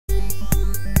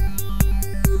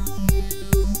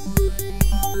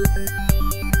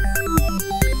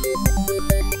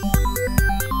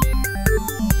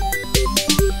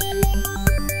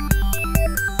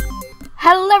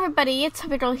everybody, it's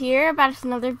PuppyGirl here, back with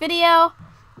another video,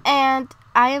 and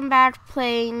I am back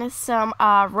playing some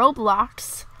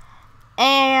Roblox,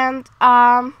 and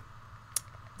sorry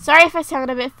if I sound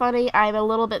a bit funny, I'm a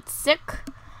little bit sick,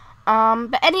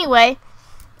 but anyway,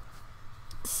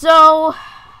 so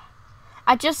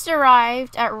I just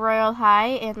arrived at Royale High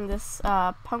in this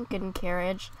pumpkin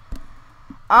carriage.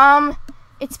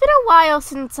 It's been a while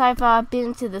since I've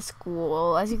been to the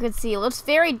school. As you can see, it looks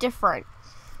very different.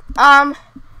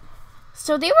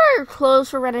 So they were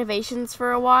closed for renovations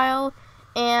for a while,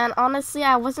 and honestly,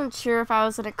 I wasn't sure if I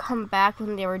was gonna come back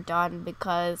when they were done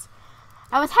because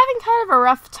I was having kind of a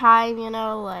rough time, you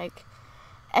know, like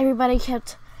everybody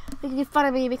kept making fun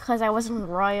of me because I wasn't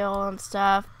royal and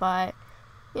stuff, but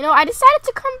you know, I decided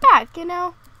to come back, you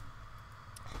know,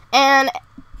 and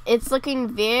it's looking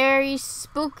very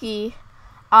spooky.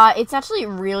 It's actually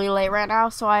really late right now,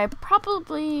 so I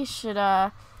probably should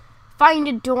find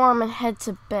a dorm and head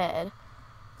to bed.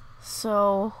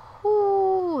 So,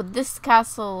 this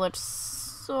castle looks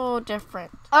so different.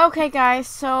 Okay, guys,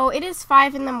 so it is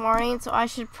 5 in the morning, so I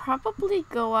should probably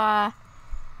go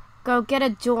get a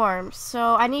dorm.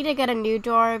 So I need to get a new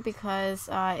dorm because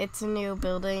it's a new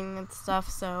building and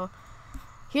stuff. So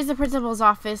here's the principal's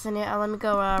office, and let me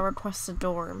go request a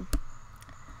dorm.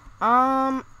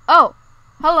 Oh,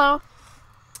 hello.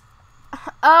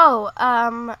 Oh,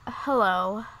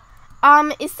 hello.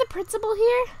 Is the principal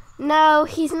here? No,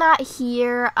 he's not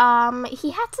here.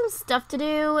 He had some stuff to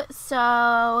do,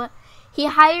 so he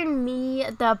hired me,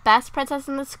 the best princess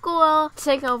in the school, to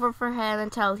take over for him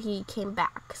until he came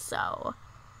back, so.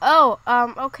 Oh,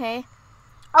 okay.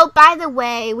 Oh, by the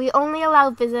way, we only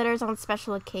allow visitors on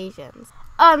special occasions.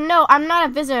 No, I'm not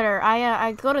a visitor.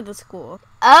 I go to the school.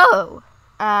 Oh,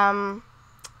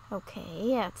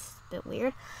 okay, that's a bit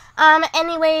weird.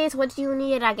 Anyways, what do you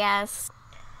need, I guess?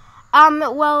 I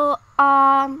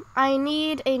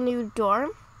need a new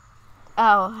dorm.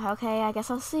 Oh, okay, I guess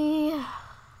I'll see.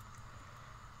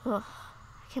 Ugh,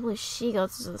 I can't believe she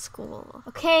goes to the school.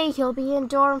 Okay, he'll be in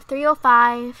dorm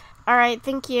 305. Alright,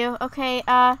 thank you. Okay,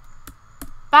 bye.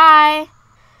 Bye.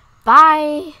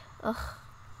 Ugh.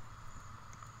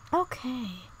 Okay.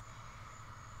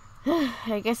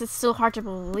 I guess it's still hard to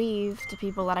believe to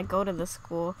people that I go to this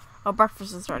school. Oh,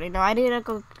 breakfast is ready. No, I need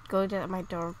to go to my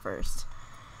dorm first.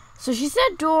 So she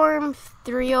said dorm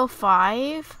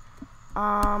 305.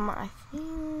 I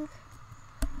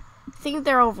think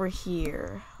they're over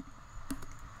here.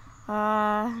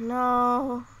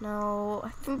 No, I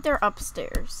think they're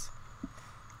upstairs.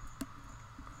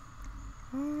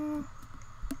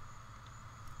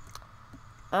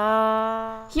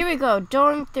 Here we go,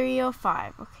 dorm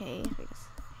 305. Okay,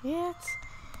 here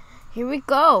we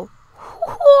go.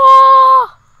 Whoa!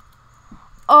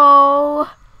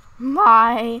 Oh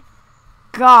my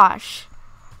gosh,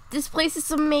 this place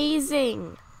is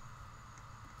amazing.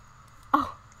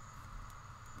 Oh,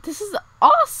 this is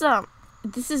awesome.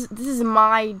 This is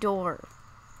my dorm.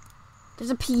 There's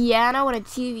a piano and a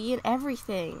TV and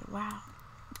everything. Wow,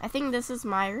 I think this is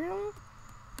my room.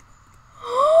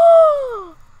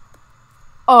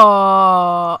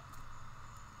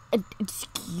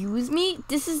 Excuse me,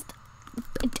 this is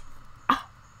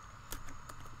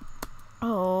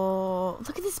oh,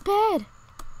 look at this bed.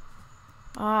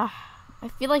 I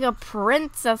feel like a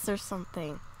princess or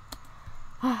something.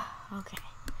 Okay.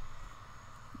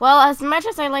 Well, as much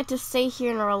as I like to stay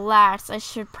here and relax, I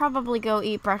should probably go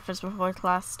eat breakfast before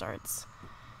class starts.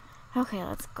 Okay,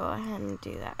 let's go ahead and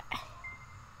do that.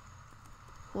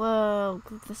 Whoa,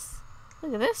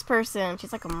 look at this person.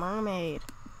 She's like a mermaid.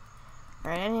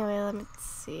 Alright, anyway, let me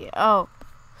see. Oh,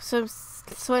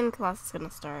 swim class is gonna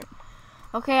start.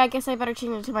 Okay, I guess I better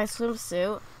change into my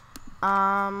swimsuit.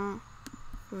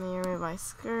 Let me remove my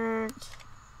skirt.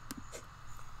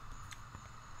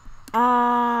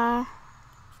 I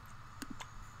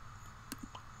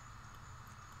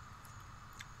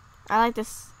like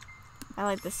this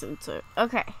swimsuit.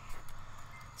 Okay.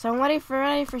 So I'm ready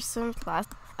for swim class.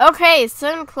 Okay,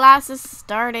 swim class is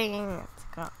starting. Let's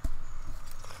go.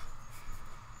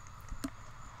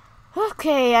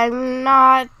 Okay, I'm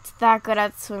not that good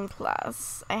at swim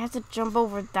class. I have to jump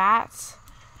over that.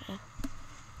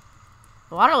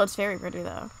 The water looks very pretty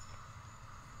though.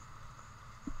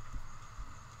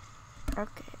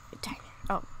 Okay, dang it.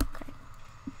 Oh, okay.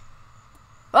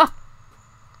 Oh!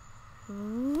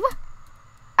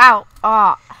 Ow!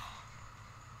 Ah!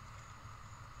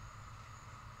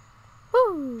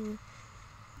 Woo!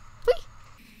 Whee!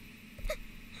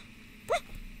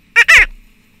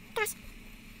 Gosh.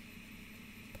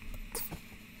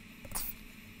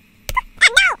 No!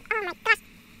 Oh my gosh!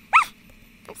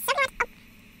 I'm so glad. Oh.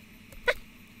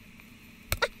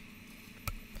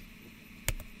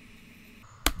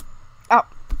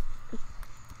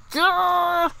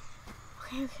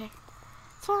 Okay, okay.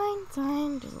 It's fine, it's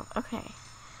fine. Okay.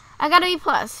 I got a B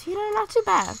plus. You know, not too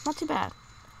bad. Not too bad.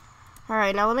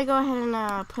 Alright, now let me go ahead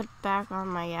and put back on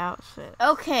my outfit.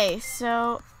 Okay,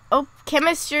 so... Oh,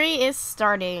 chemistry is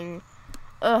starting.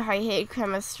 Ugh, I hate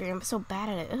chemistry. I'm so bad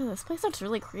at it. Ugh, this place looks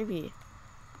really creepy.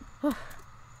 Ugh.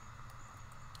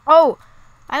 Oh!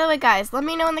 By the way, guys, let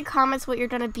me know in the comments what you're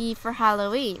gonna be for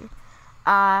Halloween.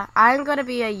 I'm gonna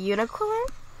be a unicorn.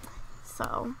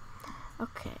 So,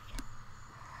 okay.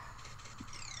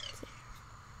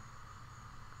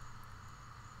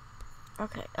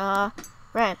 Okay,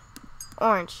 red,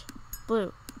 orange,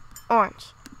 blue,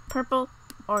 orange, purple,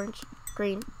 orange,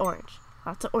 green, orange.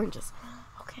 Lots of oranges.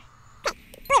 Okay. Blue,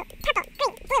 purple,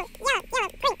 green, blue, yellow,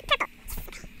 green, purple.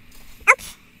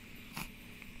 Ouch.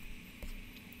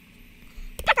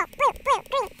 Purple, blue,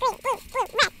 green,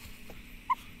 red.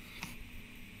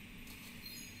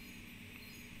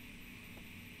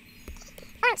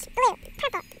 Orange, blue,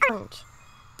 purple, Orange,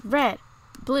 red,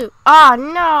 blue. Oh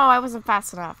no, I wasn't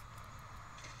fast enough.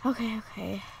 Okay,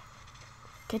 okay.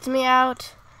 Get me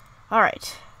out.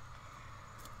 Alright.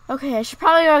 Okay, I should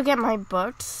probably go get my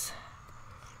books.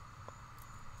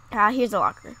 Here's a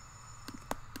locker.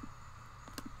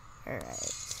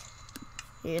 Alright.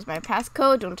 Here's my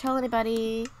passcode. Don't tell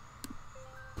anybody.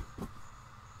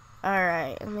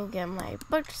 Alright, let me get my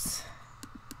books.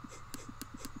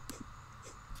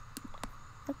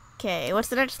 Okay, what's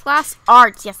the next class?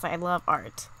 Art. Yes, I love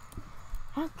art.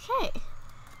 Okay.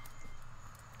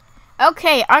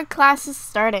 Okay, art class is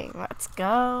starting. Let's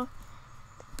go.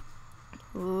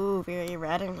 Ooh, very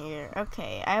red in here.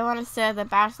 Okay, I want to sit at the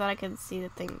back so that I can see the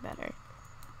thing better.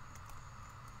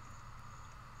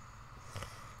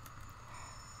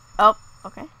 Oh,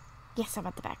 okay. Yes, I'm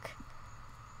at the back.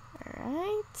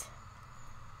 Alright.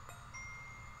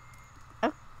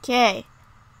 Okay.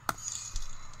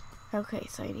 Okay,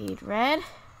 so I need red.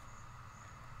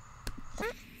 Okay,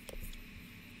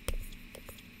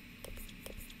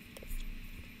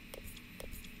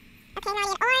 now I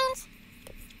need orange.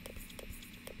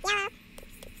 Yellow.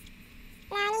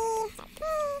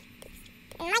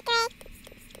 And light gray.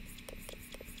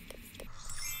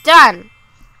 Done!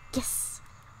 Yes!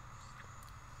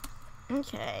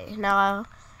 Okay, now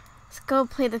let's go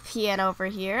play the piano over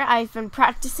here. I've been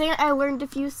practicing. I learned a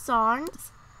few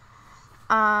songs.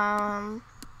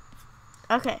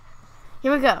 Okay,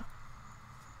 here we go.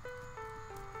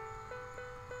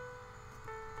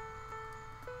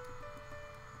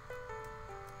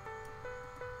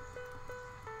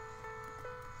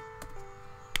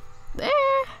 There.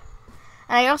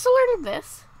 And I also learned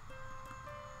this.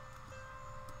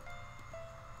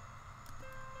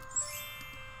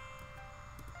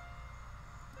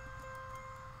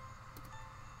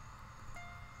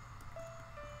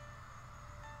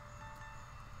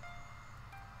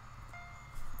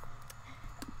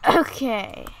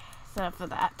 Okay, so for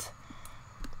that.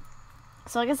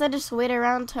 So I guess I just wait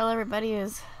around until everybody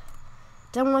is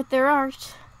done with their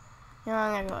art. You know,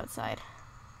 I'm gonna go outside.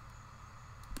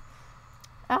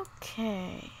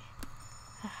 Okay.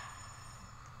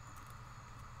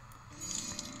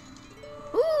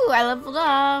 Ooh, I leveled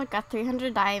up. Got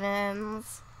 300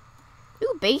 diamonds.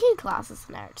 Ooh, baking class is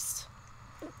next.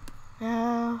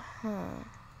 Oh,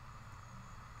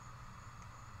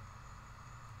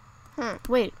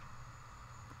 wait.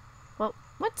 Well,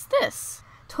 what's this?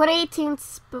 2018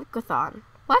 Spookathon.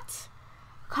 What?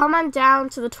 Come on down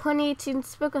to the 2018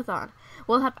 Spookathon.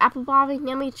 We'll have apple bobbing,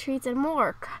 yummy treats, and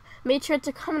more. Make sure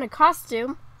to come in a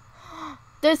costume.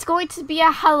 There's going to be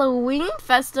a Halloween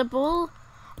festival.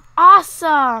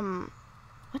 Awesome.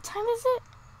 What time is it?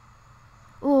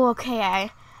 Ooh,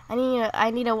 okay.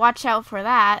 I need to watch out for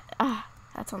that.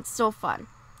 That sounds so fun.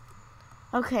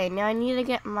 Okay, now I need to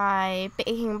get my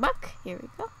baking book. Here we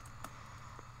go.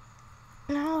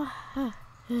 No.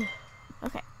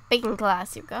 Okay, baking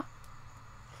class. Here we go.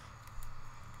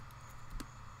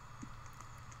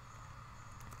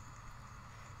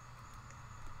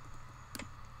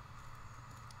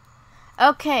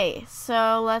 Okay,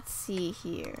 so let's see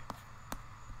here.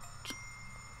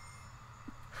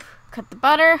 Cut the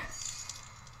butter.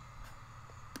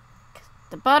 Cut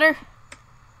the butter.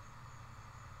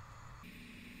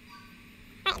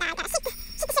 Right, now I gotta shake the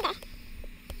sugar.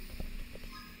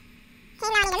 Okay,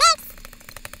 now I need a mix.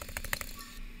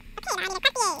 Okay, now I need a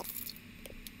crack the eggs.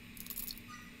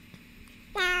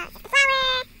 Now, the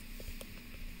flour.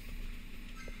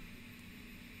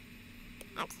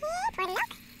 Okay, pour the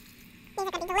milk. These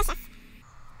are gonna be delicious.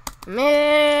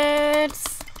 Mix.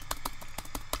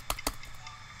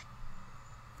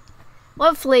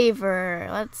 What flavor?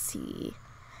 Let's see.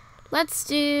 Let's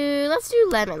do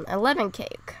lemon. A lemon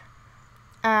cake.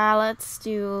 Let's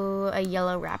do a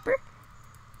yellow wrapper.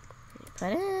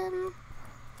 Put in.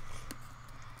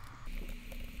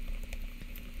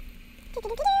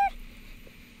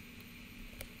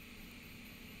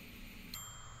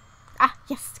 Ah,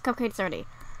 yes, cupcakes ready.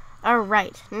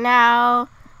 Alright, now,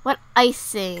 what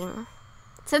icing?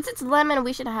 Since it's lemon,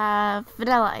 we should have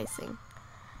vanilla icing.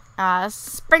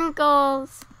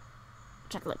 Sprinkles,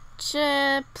 chocolate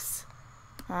chips,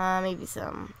 maybe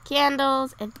some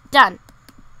candles, and done.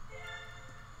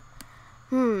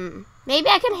 Maybe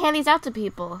I can hand these out to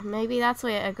people. Maybe that's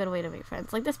a good way to make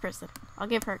friends. Like this person. I'll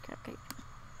give her a cupcake.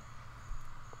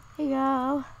 Here you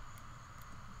go.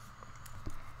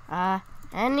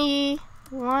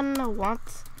 Anyone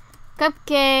wants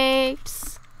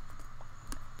cupcakes?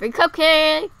 Free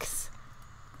cupcakes!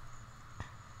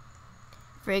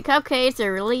 Free cupcakes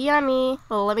are really yummy.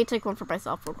 Well, let me take one for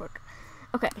myself real quick.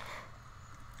 Okay.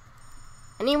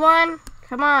 Anyone?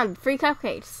 Come on, free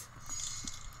cupcakes.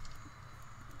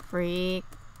 Free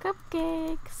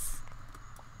cupcakes.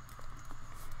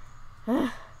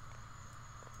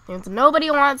 Means nobody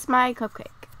wants my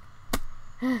cupcake.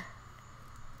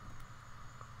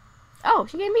 Oh,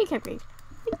 she gave me a cupcake.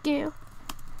 Thank you.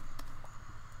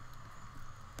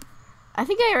 I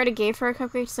think I already gave her a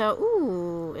cupcake, so...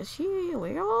 Ooh, is she a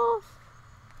werewolf?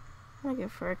 I'm gonna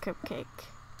give her a cupcake.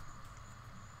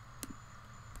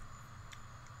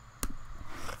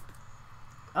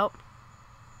 Oh.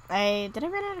 Did I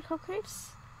run out of cupcakes?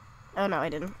 Oh, no, I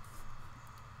didn't.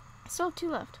 I still have 2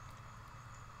 left.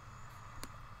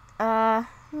 I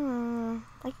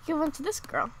could give one to this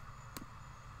girl.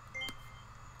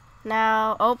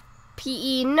 Now, oh,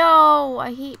 PE, no!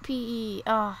 I hate PE.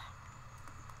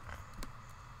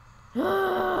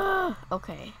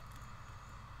 Okay.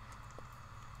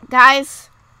 Guys,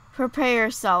 prepare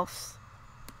yourselves.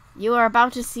 You are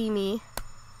about to see me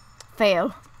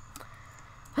fail.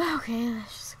 Okay,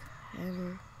 let's just go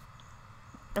ahead.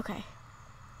 Okay.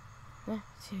 1,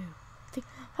 2, 3.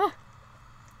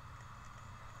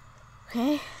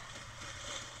 Okay.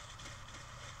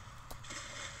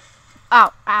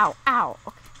 Ow, ow, ow.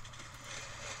 Okay.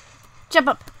 Jump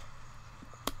up.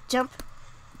 Jump.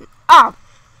 Oh!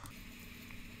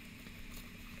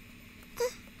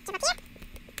 Jump up here.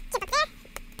 Jump up there.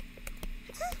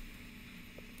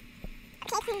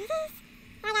 Okay, please.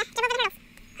 Jump over the hurdles.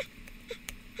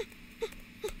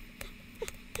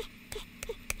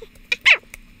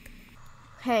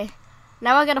 Okay.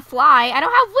 Now I gotta fly. I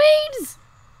don't have wings!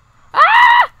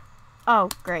 Ah! Oh,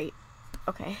 great.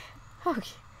 Okay.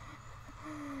 Okay.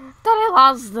 Thought I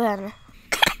lost then.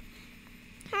 Okay,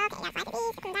 now fly to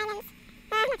these, different diamonds.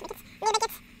 Not to make it. Really make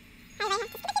it. I have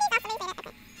to spin these off, so maybe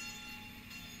okay.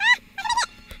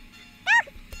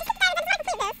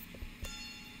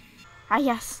 Ah,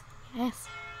 yes. Yes.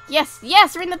 Yes,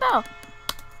 yes, ring the bell.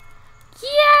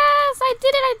 Yes, I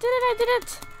did it, I did it, I did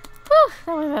it. Whew,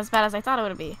 that wasn't as bad as I thought it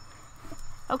would be.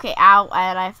 Okay, ow,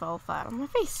 and I fell flat on my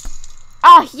face.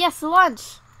 Ah, yes,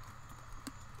 lunch.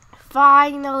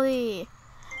 Finally.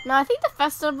 Now, I think the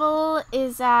festival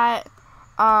is at,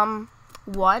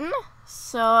 1,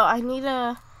 so I need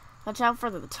to watch out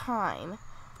for the time.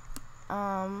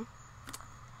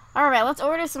 Alright, let's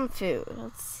order some food.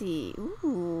 Let's see.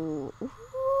 Ooh.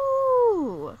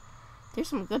 Ooh. There's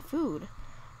some good food.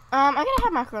 I'm gonna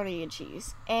have macaroni and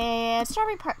cheese. And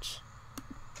strawberry punch.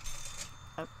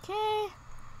 Okay.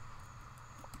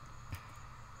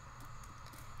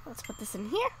 Let's put this in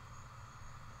here.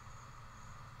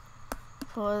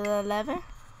 Pull the lever.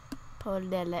 Pull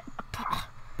the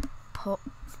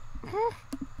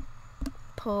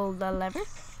pull the lever.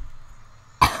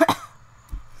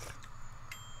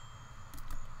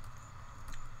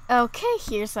 Okay,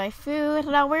 here's my food.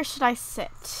 Now, where should I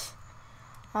sit?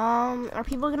 Are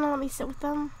people gonna let me sit with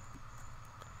them?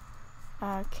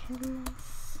 Can I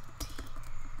sit?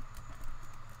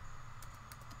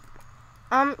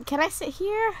 Can I sit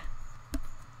here?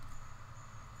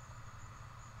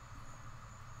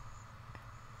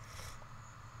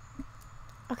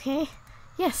 Okay.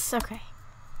 Yes, okay.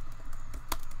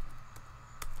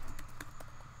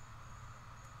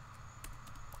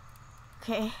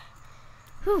 Okay.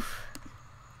 Whew.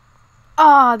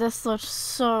 Oh, this looks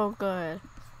so good.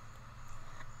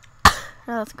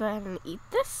 Now let's go ahead and eat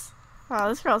this. Oh,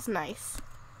 this girl's nice.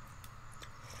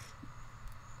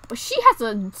 Well, she has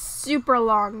a super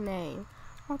long name.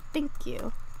 Oh, thank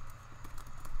you.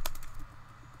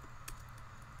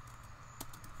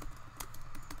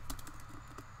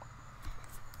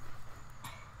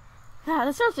 Yeah,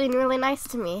 this girl's been really nice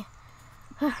to me.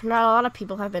 Not a lot of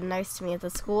people have been nice to me at the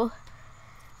school.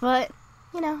 But,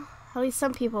 you know, at least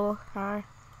some people are.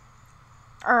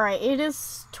 Alright, it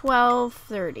is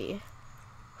 12:30.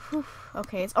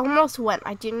 Okay, it's almost went.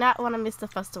 I do not want to miss the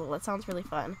festival. It sounds really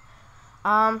fun.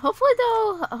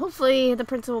 Hopefully the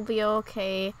principal will be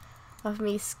okay of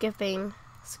me skipping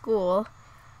school.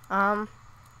 Okay.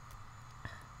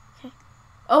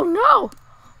 Oh no!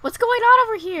 What's going on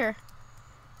over here?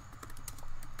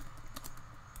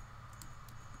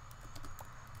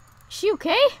 Is she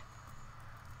okay?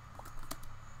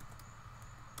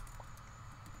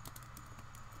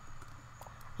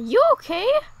 Are you okay?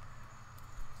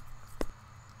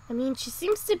 I mean, she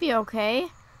seems to be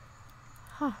okay.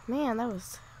 Oh man, that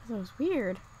was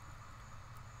weird.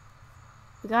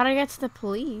 We gotta get to the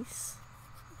police.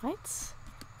 What?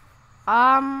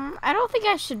 I don't think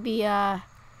I should be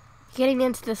getting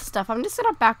into this stuff. I'm just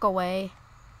gonna back away.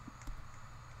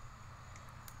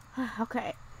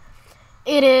 Okay.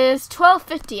 It is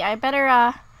 12:50. I better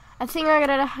I think I'm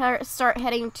gonna start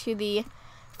heading to the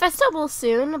festival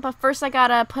soon, but first I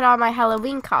gotta put on my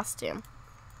Halloween costume.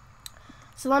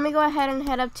 So let me go ahead and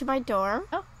head up to my dorm.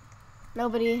 Oh,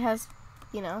 nobody has,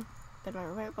 you know, been my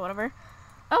roommate, but whatever.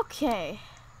 Okay.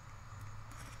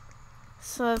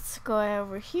 So let's go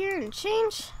over here and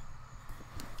change.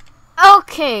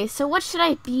 Okay, so what should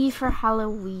I be for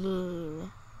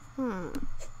Halloween?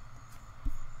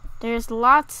 There's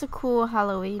lots of cool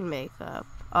Halloween makeup.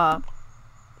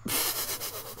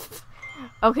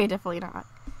 Okay, definitely not.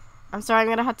 I'm sorry, I'm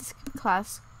gonna have to skip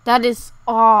class. That is,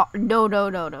 no.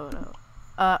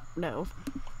 No.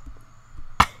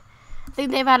 I think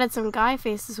they've added some guy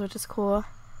faces, which is cool.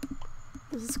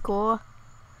 This is cool.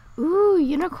 Ooh,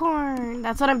 unicorn.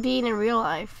 That's what I'm being in real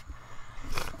life.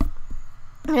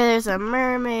 There's a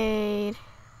mermaid.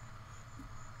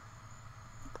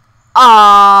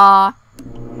 Aww.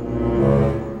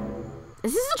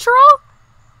 Is this a troll?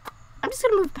 I'm just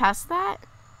gonna move past that.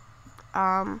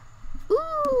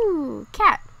 Ooh,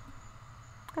 cat.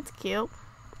 That's cute.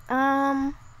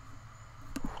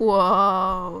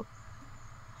 Whoa.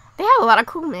 They have a lot of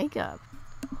cool makeup.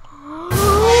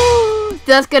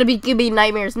 That's gonna give me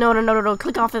nightmares. No.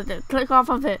 Click off of it. Click off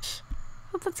of it.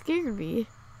 What that scared me.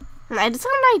 I just had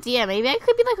an idea. Maybe I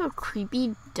could be like a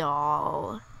creepy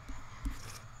doll.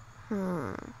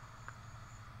 Alright,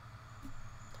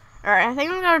 I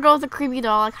think I'm gonna go with a creepy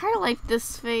doll. I kinda like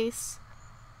this face.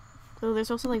 Oh,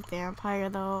 there's also like vampire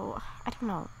though. I don't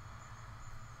know.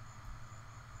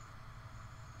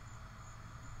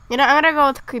 You know, I'm gonna go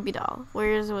with a creepy doll.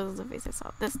 Where's the face I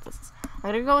saw? This. I'm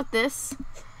gonna go with this.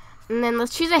 And then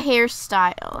let's choose a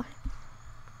hairstyle.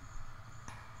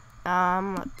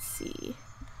 Let's see.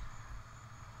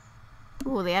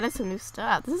 Ooh, they added some new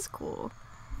stuff. This is cool.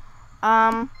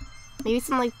 Maybe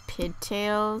some like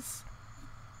pigtails.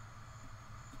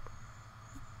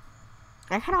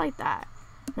 I kinda like that.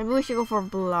 Maybe we should go for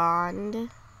blonde.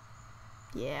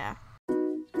 Yeah.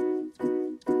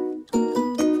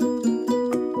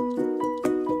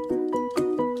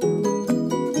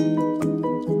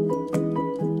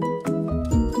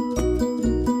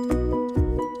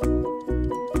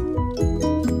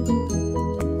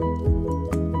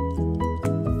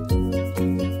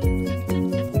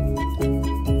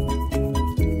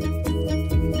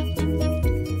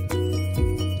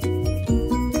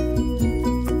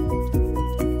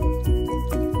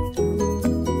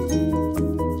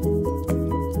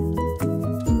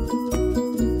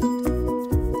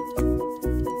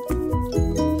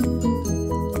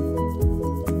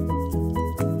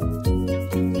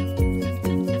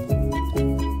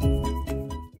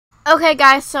 Okay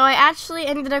guys, so I actually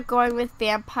ended up going with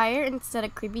vampire instead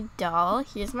of creepy doll.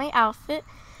 Here's my outfit.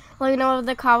 Let me know in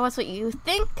the comments what you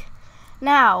think.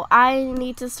 Now, I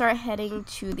need to start heading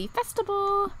to the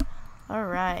festival.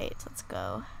 Alright, let's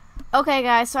go. Okay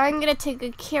guys, so I'm going to take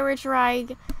a carriage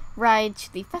ride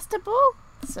to the festival.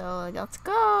 So let's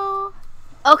go.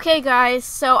 Okay guys,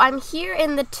 so I'm here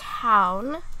in the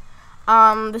town.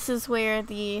 This is where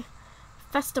the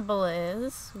festival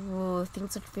is. Ooh,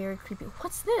 things look very creepy.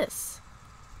 What's this?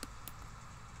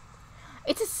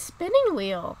 It's a spinning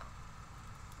wheel.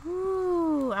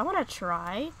 Ooh, I want to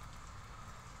try.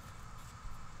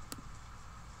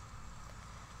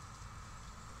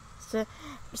 So,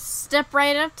 step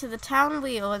right up to the town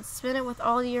wheel and spin it with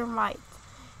all your might.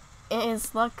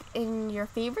 Is luck in your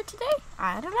favor today?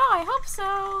 I don't know, I hope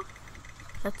so.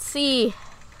 Let's see.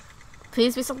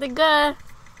 Please be something good.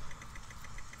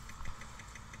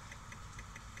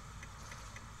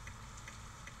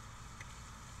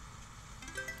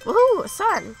 Woohoo,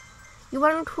 sun. You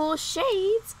want cool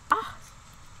shades?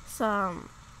 Awesome.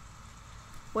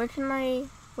 Where can I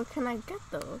get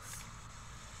those?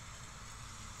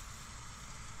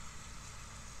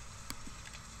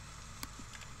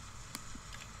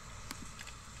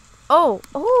 Oh,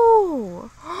 oh.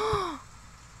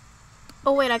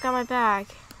 Oh, wait, I got my bag.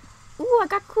 Ooh, I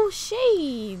got cool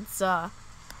shades. Oh,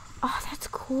 that's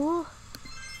cool.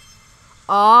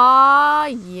 Oh,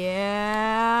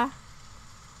 yeah.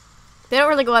 They don't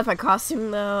really go with my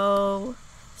costume, though.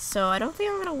 So I don't think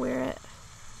I'm gonna wear it.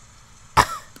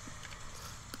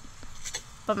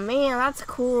 But man, that's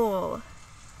cool.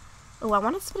 Oh, I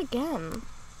want to spin again.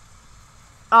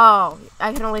 Oh,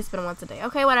 I can only spin once a day.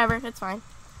 Okay, whatever. It's fine.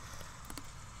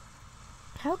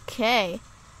 Okay.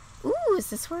 Ooh,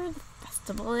 is this where the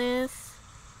festival is?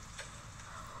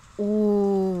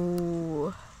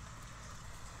 Ooh.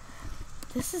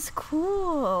 This is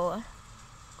cool.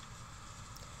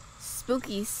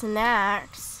 Spooky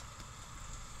snacks.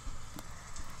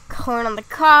 Corn on the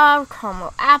cob,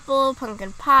 caramel apple,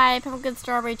 pumpkin pie, pumpkin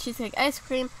strawberry cheesecake ice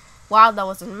cream. Wow, that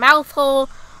was a mouthful.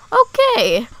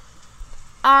 Okay.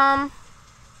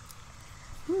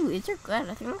 Ooh, these are good.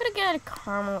 I think I'm gonna get a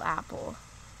caramel apple.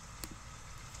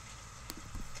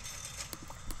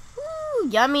 Ooh,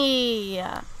 yummy.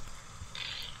 Let's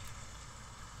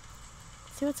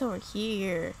see what's over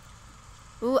here.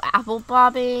 Ooh, apple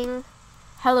bobbing.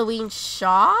 Halloween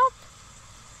shop?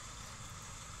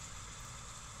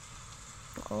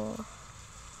 Oh.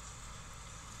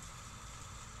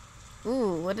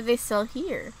 Ooh, what do they sell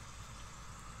here?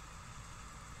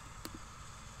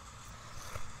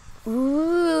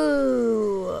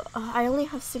 Ooh, I only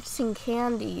have 16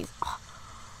 candies. Oh,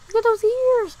 look at those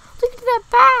ears. Look at that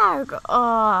bag.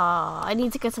 Oh, I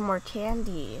need to get some more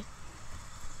candy.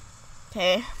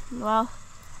 Okay, well,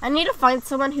 I need to find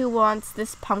someone who wants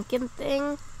this pumpkin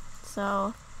thing.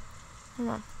 So, hold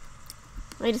on.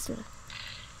 Wait a second.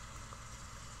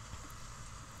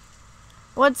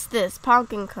 What's this?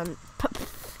 Pumpkin contest.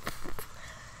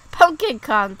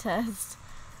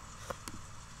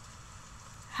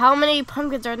 How many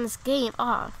pumpkins are in this game?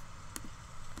 Ah.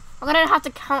 I'm gonna have to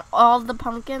count all the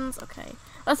pumpkins. Okay.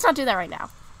 Let's not do that right now.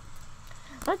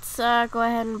 Let's go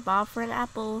ahead and bob for an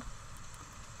apple.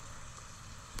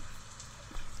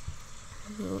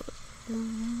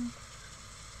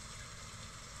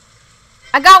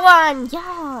 I got one!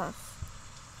 Yes!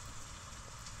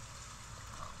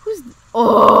 Who's...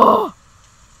 Oh!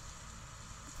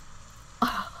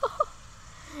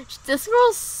 This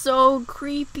girl's so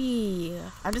creepy.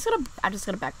 I'm just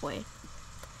gonna back away.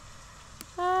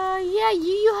 Yeah,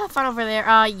 you have fun over there.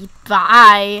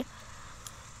 Bye.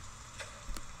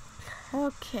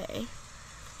 Okay.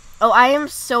 Oh, I am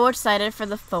so excited for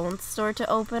the phone store to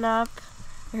open up.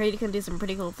 I heard you can do some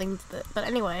pretty cool things with it. But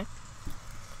anyway.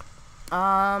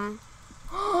 What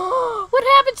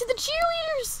happened to the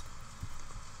cheerleaders?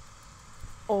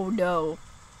 Oh no.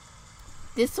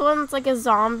 This one's like a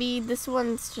zombie. This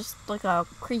one's just like a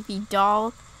creepy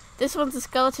doll. This one's a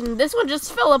skeleton. This one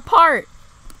just fell apart.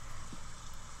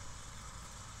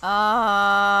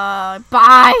 Bye.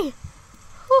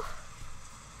 Whew.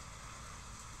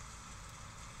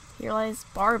 Here lies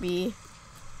Barbie.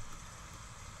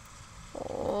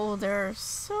 Oh, there are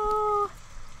so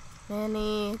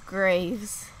many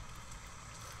graves.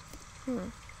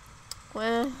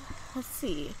 Well, let's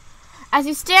see. As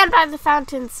you stand by the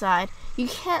fountain side, you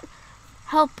can't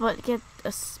help but get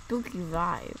a spooky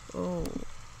vibe. Oh.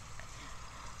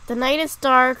 The night is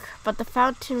dark, but the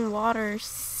fountain water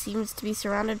seems to be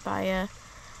surrounded by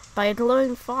a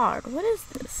glowing fog. What is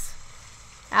this?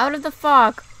 Out of the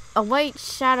fog, a white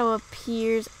shadow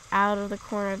appears out of the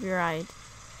corner of your eye.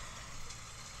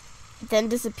 Then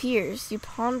disappears. You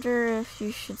ponder if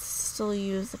you should still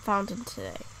use the fountain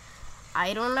today.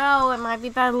 I don't know. It might be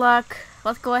bad luck.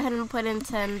 Let's go ahead and put in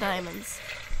 10 diamonds.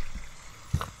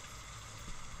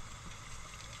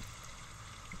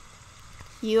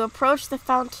 You approach the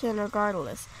fountain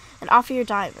regardless and offer your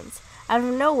diamonds. Out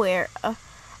of nowhere, a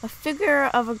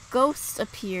figure of a ghost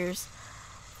appears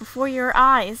before your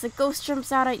eyes. The ghost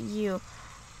jumps out at you,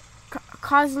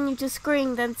 causing you to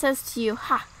scream, then says to you,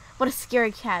 "Ha! What a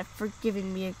scary cat for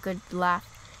giving me a good laugh.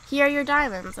 Here are your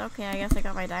diamonds." Okay, I guess I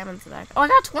got my diamonds back. Oh, I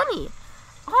got 20!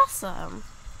 Awesome!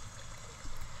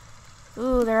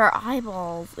 Ooh, there are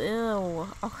eyeballs.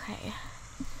 Ew. Okay.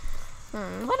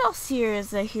 What else is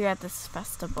there here at this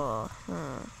festival?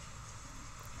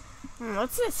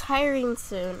 What's this? Hiring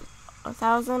soon.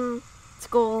 1,000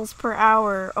 skulls per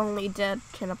hour. Only dead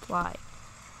can apply.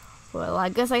 Well, I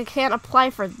guess I can't apply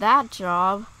for that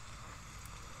job.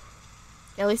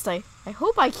 At least I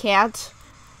hope I can't.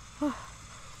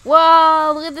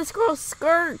 Whoa, look at this girl's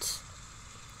skirt.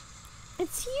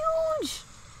 It's huge.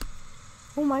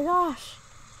 Oh my gosh.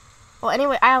 Well,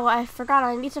 anyway, I forgot.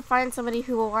 I need to find somebody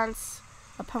who wants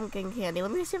a pumpkin candy.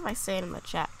 Let me see if I say it in the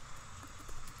chat.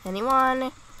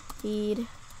 Anyone need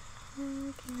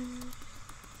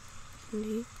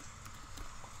Candy.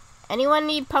 Anyone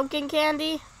need pumpkin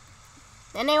candy?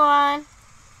 Anyone?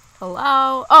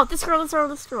 Hello? Oh, this girl.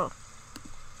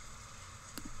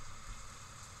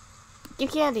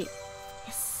 Give candy.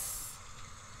 Yes.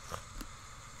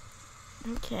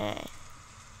 Okay.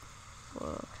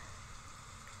 Whoa.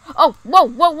 Oh,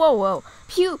 whoa.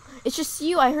 Pew, it's just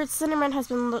you. I heard Slenderman has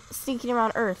been sneaking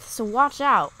around Earth, so watch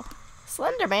out.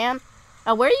 Slenderman?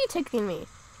 Where are you taking me?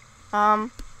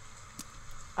 I'm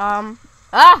gonna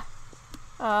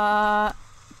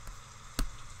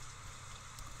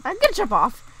jump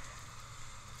off.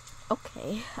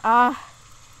 Okay,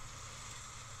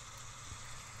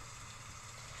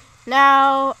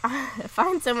 now,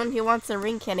 find someone who wants a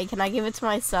ring candy. Can I give it to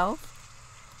myself?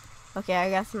 Okay, I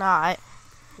guess not.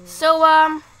 So,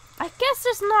 I guess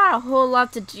there's not a whole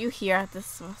lot to do here at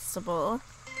this festival.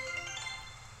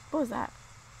 What was that?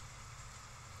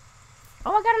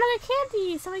 Oh, I got another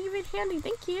candy! Somebody give me candy,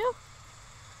 thank you.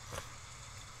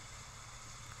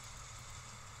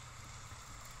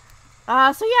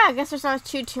 So yeah, I guess there's not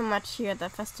too much here at the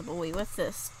festival. Wait, what's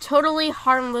this? Totally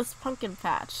harmless pumpkin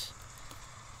patch.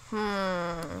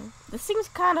 This seems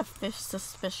kind of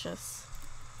suspicious.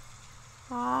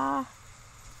 Oh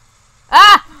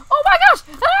my gosh!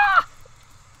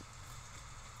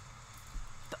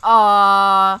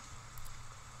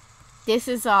 This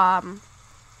is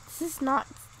not,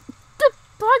 the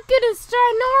pumpkin is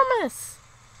ginormous!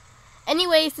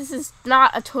 Anyways, this is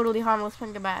not a totally harmless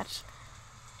pumpkin patch.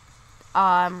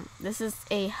 This is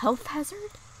a health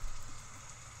hazard.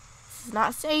 This is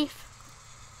not safe.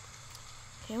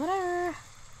 Okay, whatever.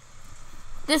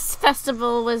 This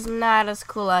festival was not as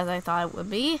cool as I thought it would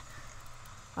be.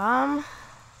 I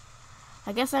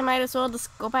guess I might as well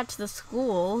just go back to the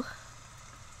school.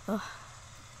 Ugh.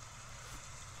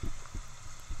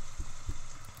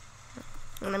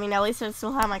 I mean, at least I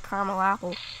still have my caramel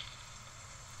apple.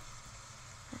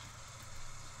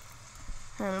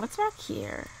 What's back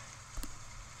here?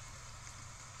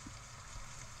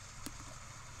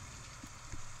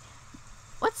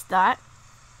 What's that?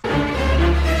 Oh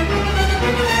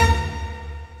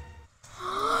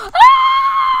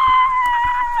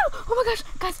my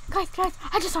gosh, guys,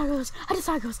 I just saw those. What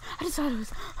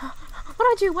do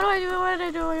I do? Oh my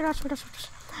gosh.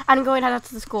 I'm going out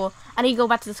to the school. I need to go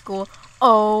back to the school.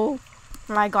 Oh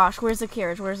my gosh, where's the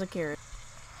carriage?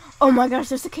 Oh my gosh,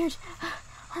 there's the carriage.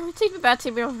 Take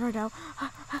me over right now.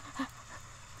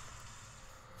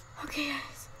 Okay,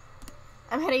 guys.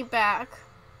 I'm heading back.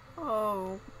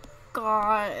 Oh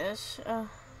gosh.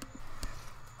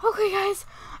 Okay, guys.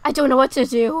 I don't know what to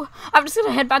do. I'm just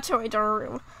gonna head back to my dorm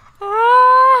room.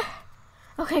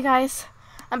 Okay, guys.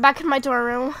 I'm back in my dorm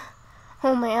room.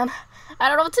 Oh man. I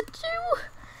don't know what to do.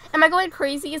 Am I going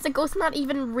crazy? Is the ghost not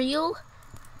even real?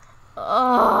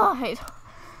 Well,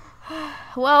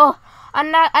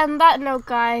 on that note,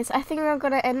 guys, I think I'm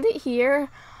gonna end it here.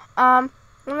 Let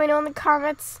me know in the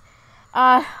comments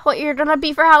what you're gonna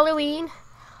be for Halloween.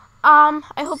 I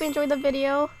hope you enjoyed the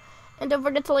video, and don't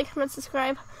forget to like, comment,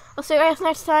 subscribe. I'll see you guys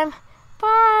next time.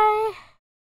 Bye.